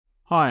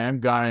Hi, I'm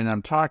Guy, and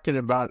I'm talking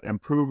about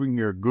improving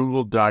your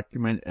Google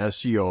document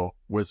SEO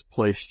with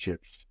place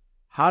chips.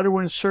 How to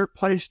insert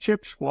place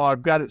chips? Well,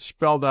 I've got it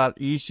spelled out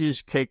easy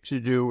as cake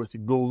to do with a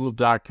Google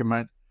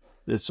document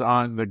that's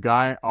on the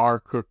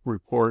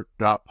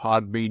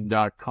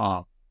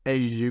guyrcookreport.podbean.com. As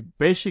you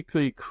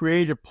basically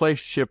create a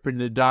place chip in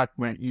the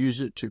document,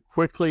 use it to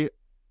quickly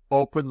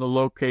open the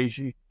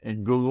location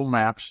in Google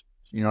Maps,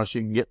 so you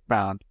can get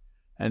found.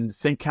 And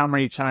think how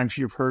many times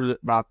you've heard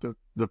about the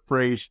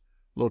phrase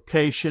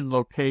location,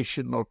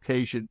 location,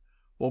 location.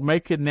 Well,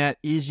 making that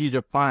easy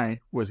to find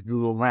with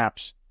Google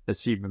Maps,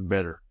 that's even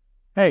better.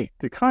 Hey,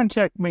 to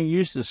contact me,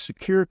 use the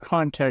secure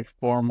contact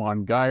form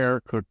on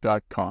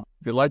guyrcook.com.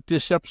 If you like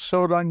this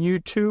episode on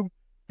YouTube,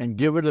 and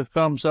give it a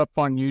thumbs up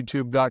on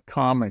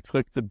youtube.com and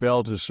click the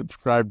bell to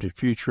subscribe to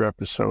future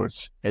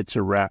episodes. It's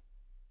a wrap.